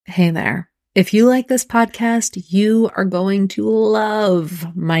Hey there. If you like this podcast, you are going to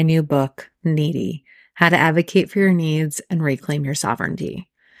love my new book, Needy: How to Advocate for Your Needs and Reclaim Your Sovereignty.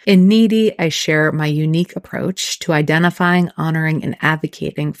 In Needy, I share my unique approach to identifying, honoring, and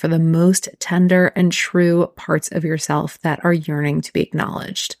advocating for the most tender and true parts of yourself that are yearning to be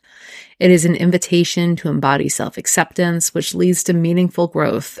acknowledged. It is an invitation to embody self-acceptance, which leads to meaningful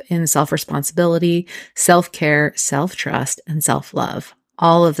growth in self-responsibility, self-care, self-trust, and self-love.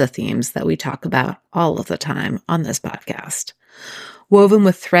 All of the themes that we talk about all of the time on this podcast. Woven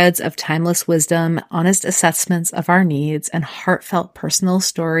with threads of timeless wisdom, honest assessments of our needs, and heartfelt personal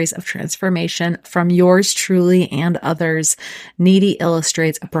stories of transformation from yours truly and others, Needy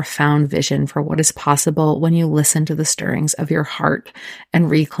illustrates a profound vision for what is possible when you listen to the stirrings of your heart and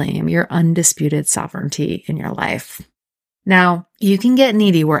reclaim your undisputed sovereignty in your life. Now, you can get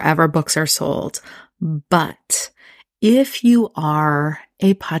Needy wherever books are sold, but if you are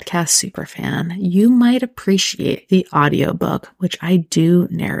a podcast superfan, you might appreciate the audiobook, which I do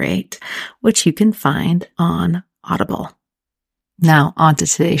narrate, which you can find on Audible. Now, on to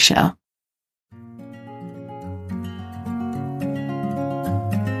today's show.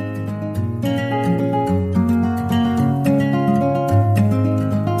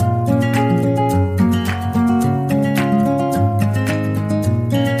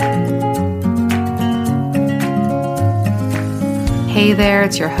 Hey there,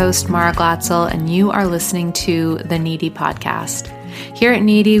 it's your host, Mara Glatzel, and you are listening to the Needy Podcast. Here at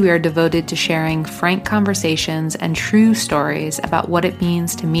Needy, we are devoted to sharing frank conversations and true stories about what it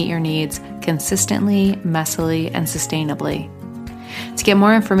means to meet your needs consistently, messily, and sustainably. To get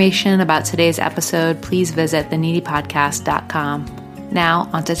more information about today's episode, please visit theneedypodcast.com. Now,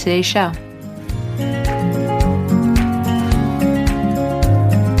 onto today's show.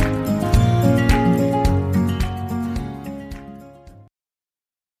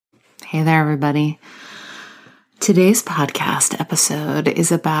 Hey there, everybody. Today's podcast episode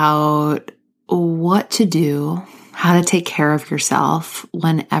is about what to do, how to take care of yourself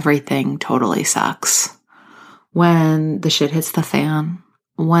when everything totally sucks. When the shit hits the fan,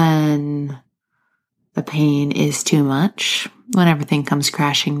 when the pain is too much, when everything comes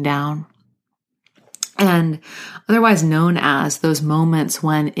crashing down. And otherwise known as those moments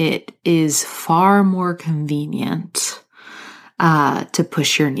when it is far more convenient to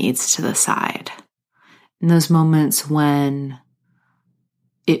push your needs to the side. In those moments when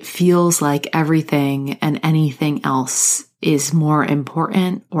it feels like everything and anything else is more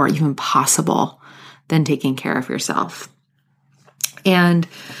important or even possible than taking care of yourself. And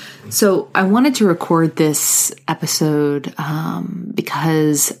so I wanted to record this episode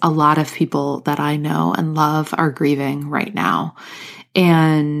because a lot of people that I know and love are grieving right now.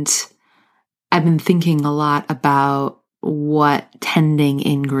 And I've been thinking a lot about what tending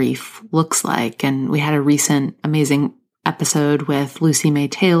in grief looks like. And we had a recent amazing episode with Lucy May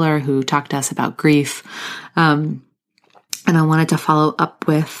Taylor, who talked to us about grief. And I wanted to follow up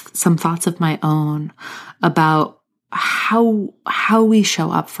with some thoughts of my own about how we show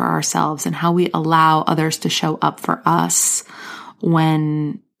up for ourselves and how we allow others to show up for us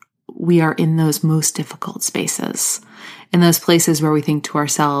when we are in those most difficult spaces. In those places where we think to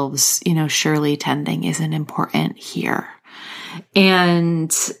ourselves, surely tending isn't important here.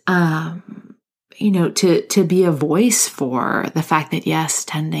 And, to be a voice for the fact that yes,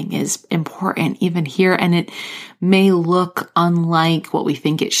 tending is important even here. And it may look unlike what we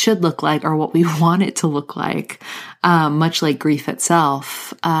think it should look like or what we want it to look like, much like grief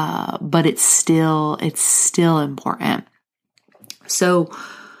itself. But it's still important. So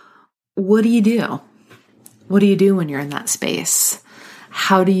what do you do? What do you do when you're in that space?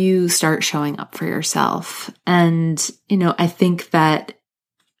 How do you start showing up for yourself? And, I think that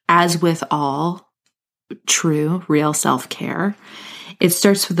as with all true, real self-care, it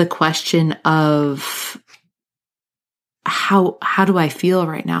starts with the question of how do I feel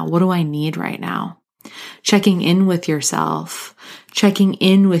right now? What do I need right now? Checking in with yourself, checking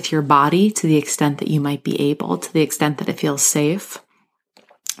in with your body to the extent that you might be able, to the extent that it feels safe.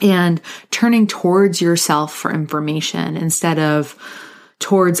 And turning towards yourself for information instead of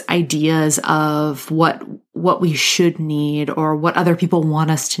towards ideas of what we should need or what other people want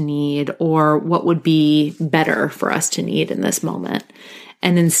us to need or what would be better for us to need in this moment.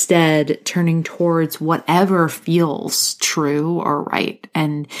 And instead turning towards whatever feels true or right.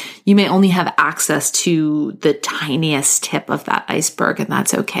 And you may only have access to the tiniest tip of that iceberg, and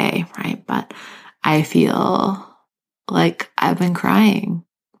that's okay, right? But I feel like I've been crying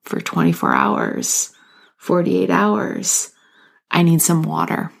for 24 hours, 48 hours. I need some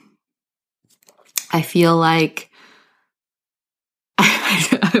water. I feel like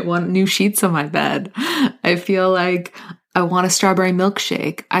I want new sheets on my bed. I feel like I want a strawberry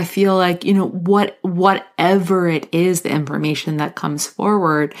milkshake. I feel like, whatever it is, the information that comes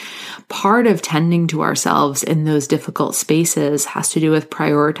forward, part of tending to ourselves in those difficult spaces has to do with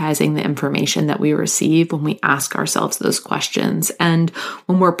prioritizing the information that we receive when we ask ourselves those questions and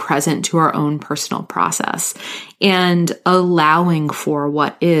when we're present to our own personal process and allowing for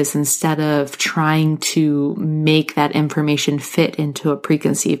what is instead of trying to make that information fit into a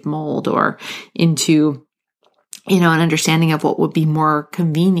preconceived mold or into an understanding of what would be more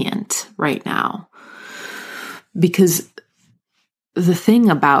convenient right now. Because the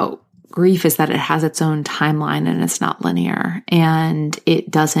thing about grief is that it has its own timeline and it's not linear, and it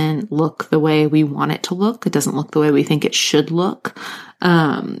doesn't look the way we want it to look. It doesn't look the way we think it should look.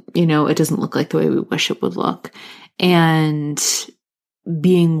 It doesn't look like the way we wish it would look. And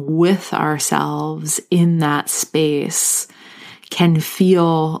being with ourselves in that space can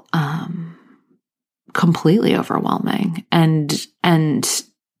feel, completely overwhelming and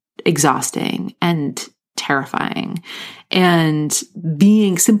exhausting and terrifying. And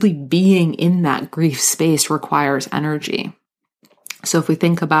simply being in that grief space requires energy. So if we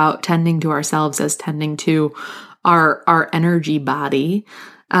think about tending to ourselves as tending to our energy body,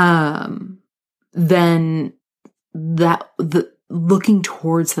 then looking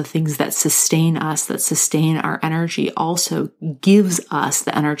towards the things that sustain us, that sustain our energy, also gives us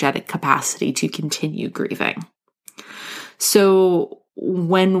the energetic capacity to continue grieving. So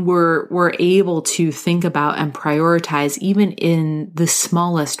when we're able to think about and prioritize, even in the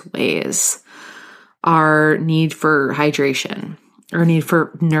smallest ways, our need for hydration, our need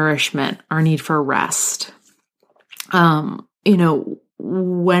for nourishment, our need for rest, when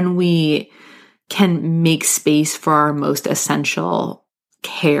we can make space for our most essential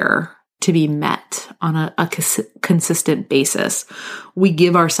care to be met on a consistent basis, we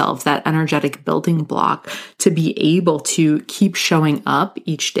give ourselves that energetic building block to be able to keep showing up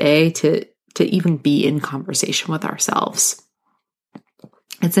each day to even be in conversation with ourselves.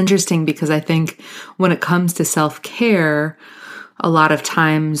 It's interesting because I think when it comes to self-care, a lot of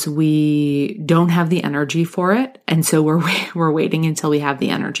times we don't have the energy for it. And so we're waiting until we have the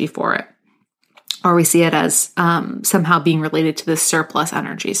energy for it. Or we see it as somehow being related to this surplus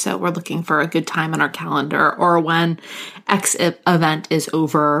energy. So we're looking for a good time on our calendar, or when X event is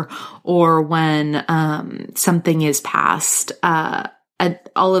over, or when something is past. At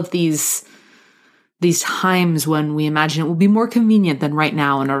all of these times when we imagine it will be more convenient than right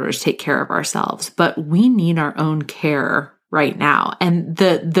now in order to take care of ourselves. But we need our own care right now. And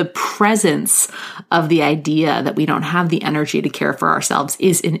the presence of the idea that we don't have the energy to care for ourselves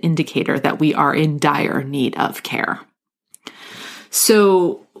is an indicator that we are in dire need of care.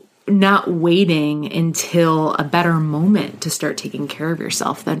 So not waiting until a better moment to start taking care of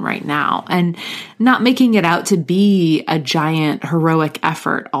yourself than right now, and not making it out to be a giant heroic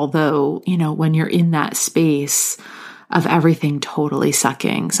effort. Although, when you're in that space of everything totally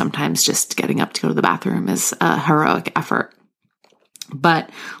sucking, sometimes just getting up to go to the bathroom is a heroic effort. But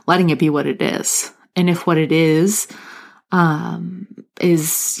letting it be what it is. And if what it is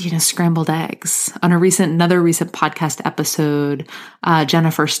scrambled eggs. On another recent podcast episode,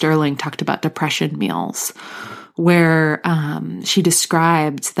 Jennifer Sterling talked about depression meals, where she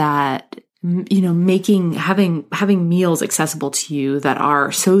described that having meals accessible to you that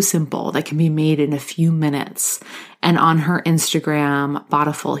are so simple, that can be made in a few minutes. And on her Instagram,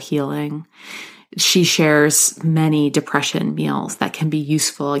 Bountiful Healing, she shares many depression meals that can be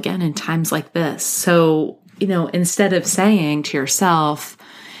useful again in times like this. So, instead of saying to yourself,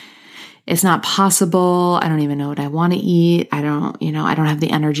 it's not possible, I don't even know what I want to eat, I don't have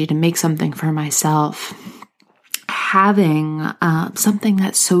the energy to make something for myself, having something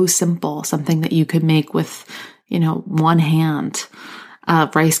that's so simple, something that you could make with, one hand,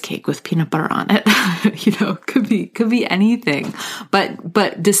 rice cake with peanut butter on it, could be anything,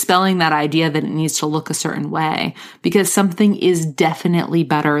 but dispelling that idea that it needs to look a certain way, because something is definitely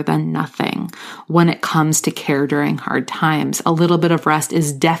better than nothing when it comes to care during hard times. A little bit of rest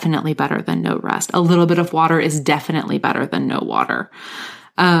is definitely better than no rest. A little bit of water is definitely better than no water.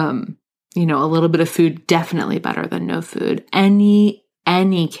 A little bit of food, definitely better than no food. Any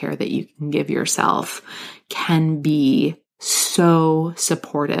care that you can give yourself can be so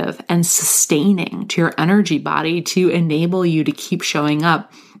supportive and sustaining to your energy body to enable you to keep showing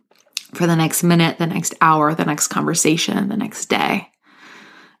up for the next minute, the next hour, the next conversation, the next day,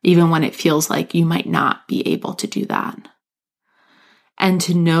 even when it feels like you might not be able to do that. And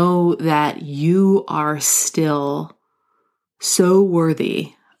to know that you are still so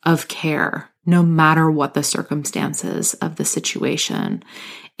worthy of care no matter what the circumstances of the situation.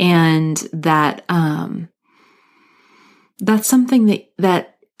 And that, that's something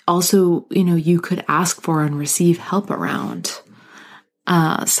that also, you could ask for and receive help around.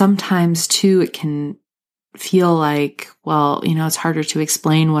 Sometimes too, it can feel like, well, it's harder to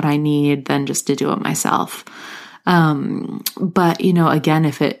explain what I need than just to do it myself. But again,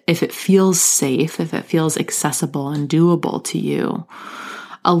 if it feels safe, if it feels accessible and doable to you,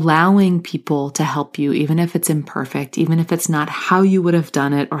 allowing people to help you, even if it's imperfect, even if it's not how you would have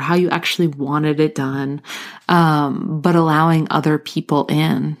done it or how you actually wanted it done, but allowing other people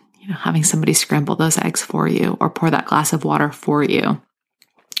in, having somebody scramble those eggs for you or pour that glass of water for you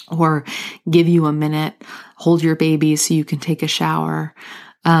or give you a minute, hold your baby so you can take a shower.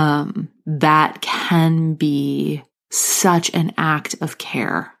 That can be such an act of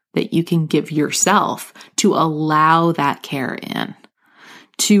care that you can give yourself to allow that care in,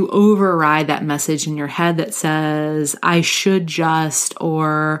 to override that message in your head that says, I should just,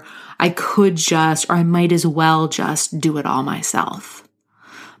 or I could just, or I might as well just do it all myself.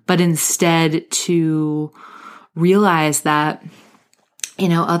 But instead to realize that,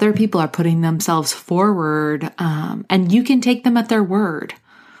 other people are putting themselves forward, and you can take them at their word.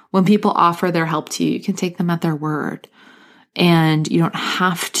 When people offer their help to you, you can take them at their word. And you don't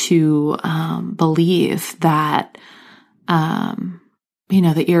have to believe that, that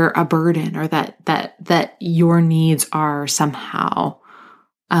you're a burden or that your needs are somehow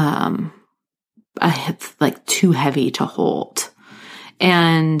like too heavy to hold.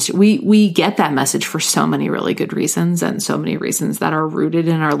 And we get that message for so many really good reasons and so many reasons that are rooted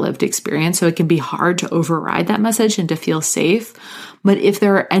in our lived experience. So it can be hard to override that message and to feel safe. But if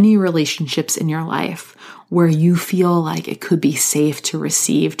there are any relationships in your life where you feel like it could be safe to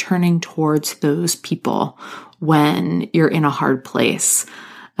receive, turning towards those people when you're in a hard place,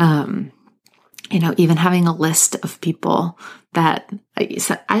 even having a list of people that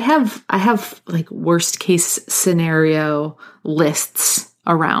I have like worst case scenario lists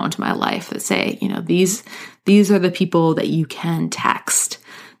around my life that say, these are the people that you can text.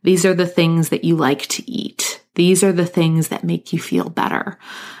 These are the things that you like to eat. These are the things that make you feel better.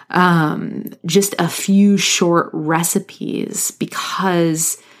 Just a few short recipes,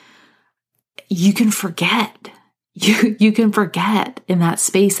 because you can forget. You can forget in that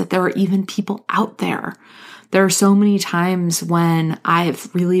space that there are even people out there. There are so many times when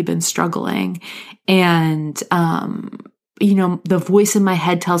I've really been struggling and, the voice in my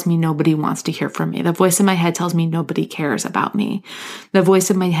head tells me nobody wants to hear from me. The voice in my head tells me nobody cares about me. The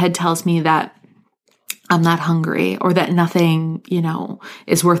voice in my head tells me that I'm not hungry or that nothing,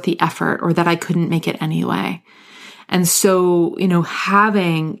 is worth the effort or that I couldn't make it anyway. And so,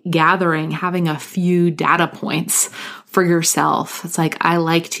 having a few data points for yourself. It's like, I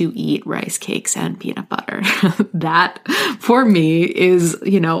like to eat rice cakes and peanut butter. That for me is,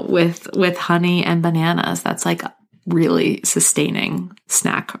 with honey and bananas, that's like really sustaining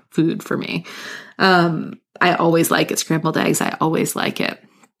snack food for me. I always like it. Scrambled eggs, I always like it.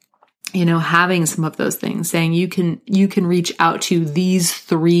 Having some of those things, saying you can reach out to these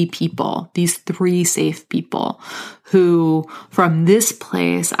three people, these three safe people who from this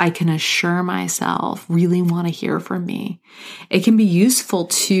place, I can assure myself really want to hear from me. It can be useful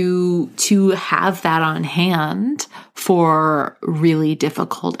to have that on hand for really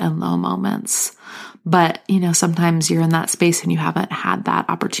difficult and low moments. But, sometimes you're in that space and you haven't had that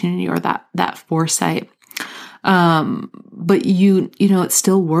opportunity or that foresight. But it's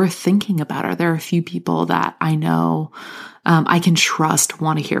still worth thinking about. Are there a few people that I know, I can trust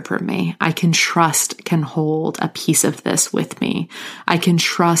want to hear from me? I can trust can hold a piece of this with me. I can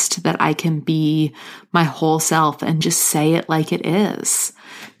trust that I can be my whole self and just say it like it is.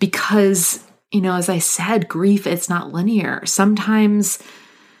 Because, as I said, grief, it's not linear. Sometimes,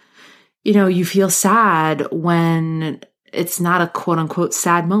 you feel sad when it's not a quote unquote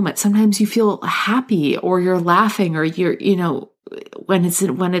sad moment. Sometimes you feel happy or you're laughing or you're, when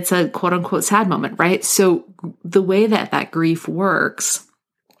it's a quote unquote sad moment, right? So the way that grief works,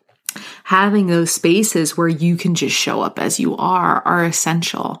 having those spaces where you can just show up as you are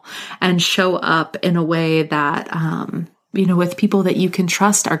essential, and show up in a way that, with people that you can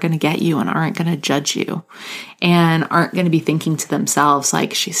trust are going to get you and aren't going to judge you and aren't going to be thinking to themselves,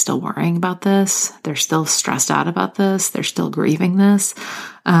 like, she's still worrying about this. They're still stressed out about this. They're still grieving this.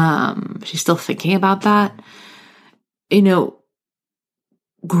 She's still thinking about that.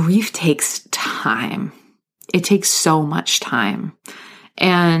 Grief takes time. It takes so much time.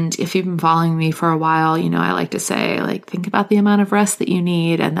 And if you've been following me for a while, I like to say, like, think about the amount of rest that you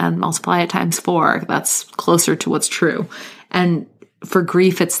need and then multiply it times 4. That's closer to what's true. And for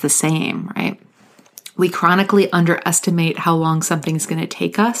grief, it's the same, right? We chronically underestimate how long something's going to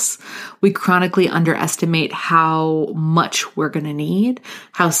take us. We chronically underestimate how much we're going to need,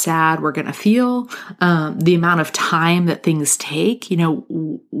 how sad we're going to feel, the amount of time that things take. By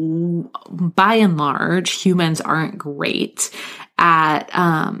and large, humans aren't great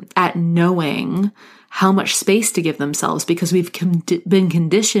at knowing how much space to give themselves, because we've been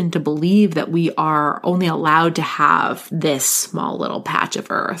conditioned to believe that we are only allowed to have this small little patch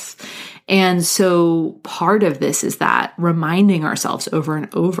of earth. And so part of this is that reminding ourselves over and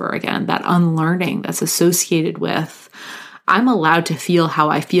over again, that unlearning that's associated with, I'm allowed to feel how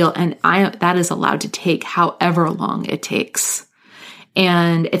I feel, and that is allowed to take however long it takes.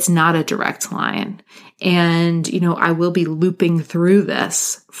 And it's not a direct line. And, I will be looping through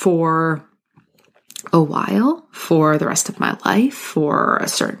this for a while, for the rest of my life, for a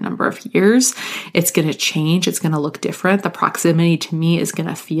certain number of years. It's going to change. It's going to look different. The proximity to me is going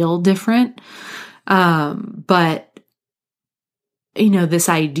to feel different. But this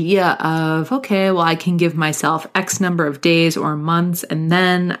idea of, okay, well, I can give myself X number of days or months, and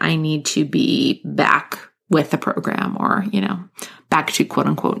then I need to be back with the program, or, back to quote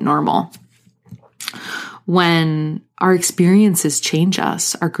unquote normal. When our experiences change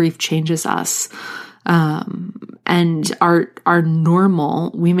us, our grief changes us, and our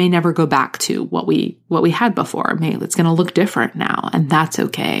normal, we may never go back to what we had before. It's going to look different now, and that's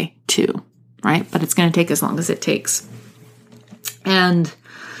okay too, right? But it's going to take as long as it takes. And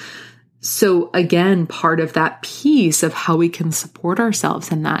so again, part of that piece of how we can support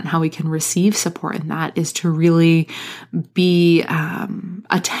ourselves in that and how we can receive support in that is to really be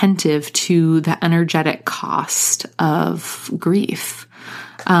attentive to the energetic cost of grief,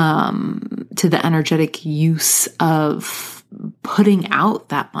 to the energetic use of putting out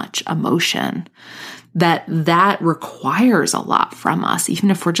that much emotion, that requires a lot from us, even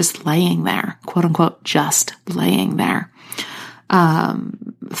if we're just laying there, quote unquote, just laying there.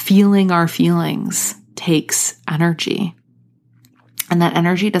 Feeling our feelings takes energy, and that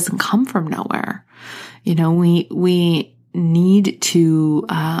energy doesn't come from nowhere. We need to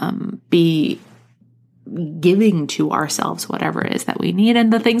be giving to ourselves whatever it is that we need,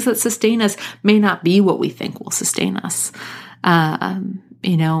 and the things that sustain us may not be what we think will sustain us.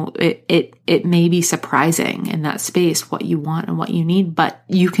 It may be surprising in that space what you want and what you need, but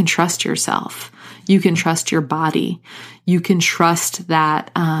you can trust yourself. You can trust your body. You can trust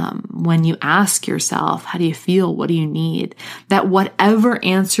that when you ask yourself, how do you feel? What do you need? That whatever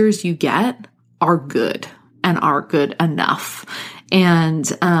answers you get are good and are good enough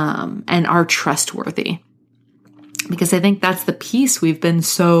and are trustworthy. Because I think that's the piece we've been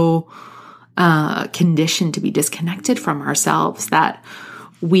so conditioned to be disconnected from ourselves, that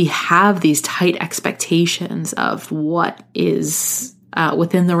we have these tight expectations of what is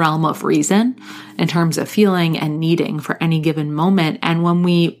within the realm of reason in terms of feeling and needing for any given moment. And when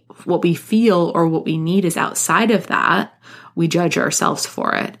what we feel or what we need is outside of that, we judge ourselves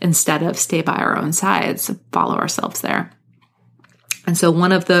for it instead of stay by our own sides, follow ourselves there. And so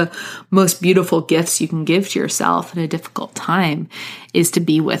one of the most beautiful gifts you can give to yourself in a difficult time is to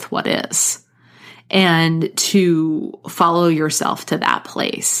be with what is, and to follow yourself to that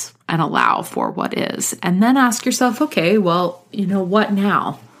place and allow for what is. And then ask yourself, okay, well, what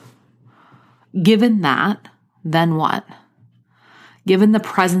now? Given that, then what? Given the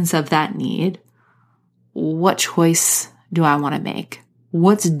presence of that need, what choice do I want to make?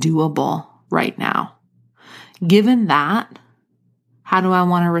 What's doable right now? Given that, how do I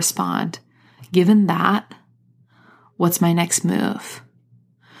want to respond? Given that, what's my next move?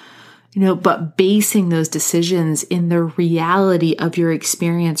 But basing those decisions in the reality of your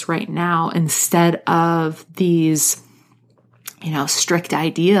experience right now instead of these, strict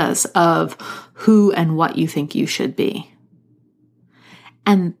ideas of who and what you think you should be.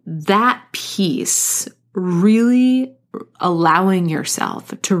 And that piece, really allowing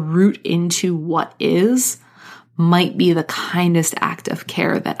yourself to root into what is, might be the kindest act of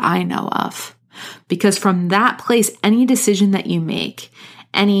care that I know of. Because from that place, any decision that you make,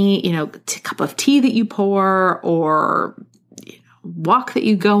 any, cup of tea that you pour, or walk that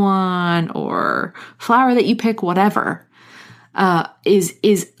you go on, or flower that you pick, whatever,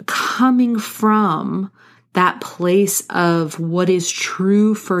 is coming from that place of what is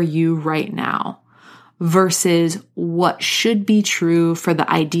true for you right now versus what should be true for the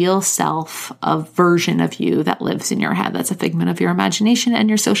ideal self of version of you that lives in your head. That's a figment of your imagination and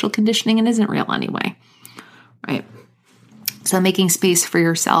your social conditioning and isn't real anyway, right? So making space for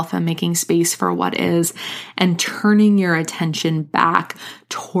yourself and making space for what is, and turning your attention back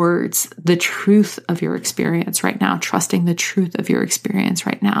towards the truth of your experience right now, trusting the truth of your experience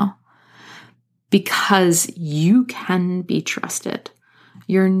right now. Because you can be trusted.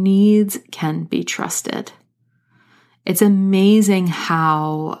 Your needs can be trusted. It's amazing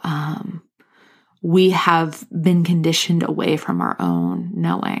how we have been conditioned away from our own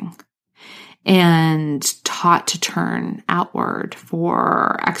knowing and taught to turn outward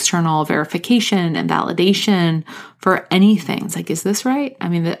for external verification and validation for anything. It's like, is this right? I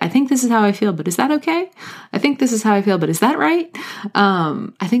mean, I think this is how I feel, but is that okay? I think this is how I feel, but is that right?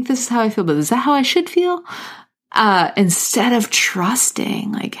 I think this is how I feel, but is that how I should feel? Instead of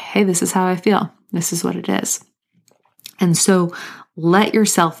trusting, like, hey, this is how I feel. This is what it is. And so let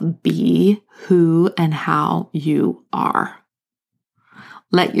yourself be who and how you are.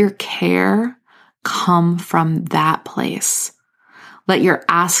 Let your care come from that place. Let your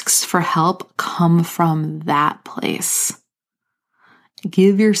asks for help come from that place.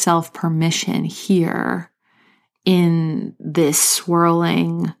 Give yourself permission here in this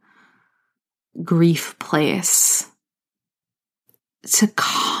swirling grief place to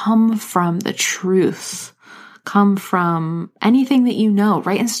come from the truth, come from anything that you know,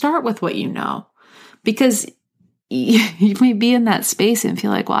 right? And start with what you know, because you may be in that space and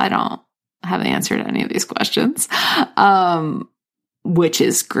feel like, well, I don't have an answer to any of these questions, which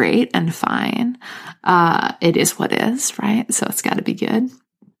is great and fine. It is what is, right? So it's got to be good.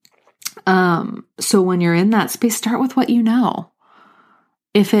 So when you're in that space, start with what you know.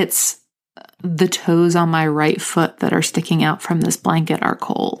 If it's the toes on my right foot that are sticking out from this blanket are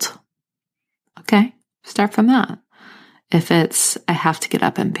cold, okay, start from that. If it's I have to get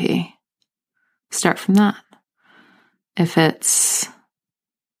up and pee, start from that. If it's,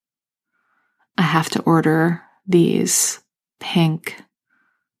 I have to order these pink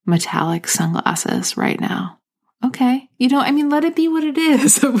metallic sunglasses right now. Okay. Let it be what it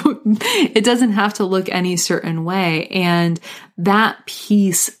is. It doesn't have to look any certain way. And that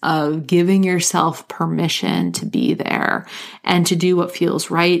piece of giving yourself permission to be there and to do what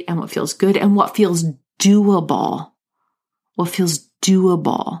feels right and what feels good and what feels doable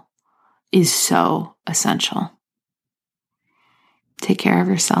is so essential. Take care of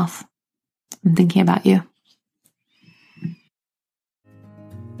yourself. I'm thinking about you.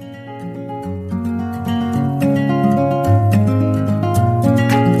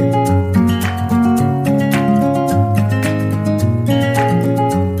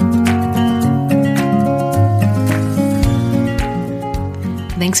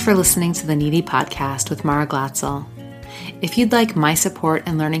 Thanks for listening to the Needy Podcast with Mara Glatzel. If you'd like my support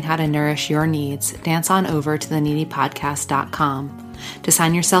in learning how to nourish your needs, dance on over to theneedypodcast.com to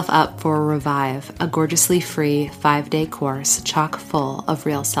sign yourself up for Revive, a gorgeously free 5-day course chock full of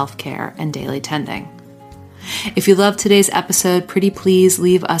real self-care and daily tending. If you loved today's episode, pretty please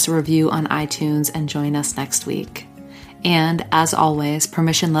leave us a review on iTunes and join us next week. And as always,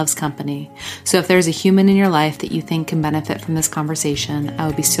 permission loves company. So if there's a human in your life that you think can benefit from this conversation, I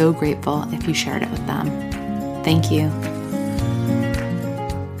would be so grateful if you shared it with them. Thank you.